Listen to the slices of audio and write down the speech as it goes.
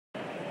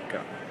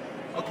workout.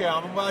 Okay,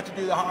 I'm about to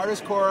do the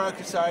hardest core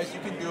exercise. You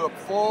can do a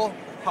full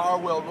power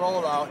wheel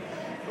rollout,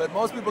 but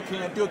most people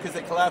can't do it because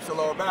they collapse their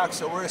lower back,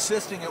 so we're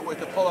assisting it with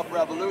the pull-up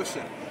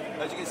revolution.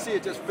 As you can see,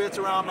 it just fits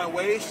around my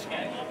waist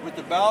with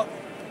the belt,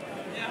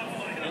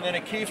 and then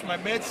it keeps my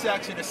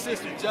midsection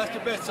assisted just a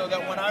bit so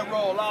that when I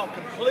roll out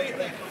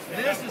completely,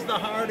 this is the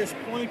hardest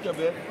point of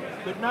it,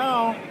 but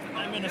now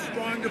I'm in a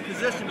stronger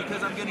position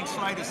because I'm getting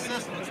slight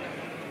assistance,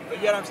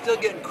 but yet I'm still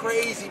getting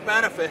crazy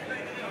benefit,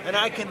 and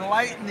I can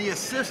lighten the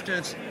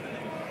assistance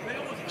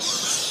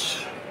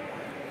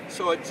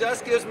so it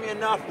just gives me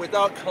enough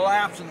without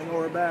collapsing the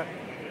lower back.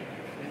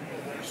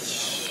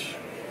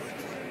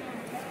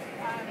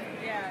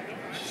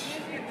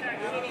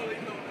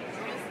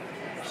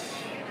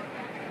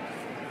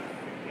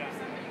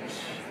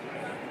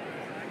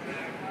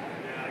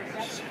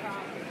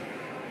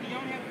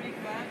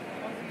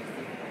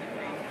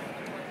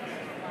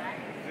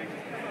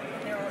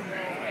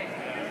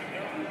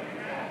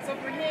 So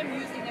for him,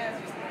 using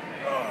as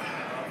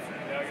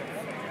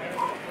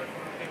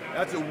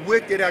That's a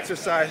wicked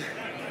exercise.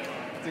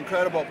 It's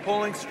incredible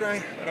pulling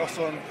strength and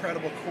also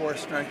incredible core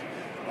strength,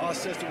 all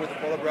assisted with the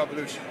pull-up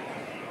revolution.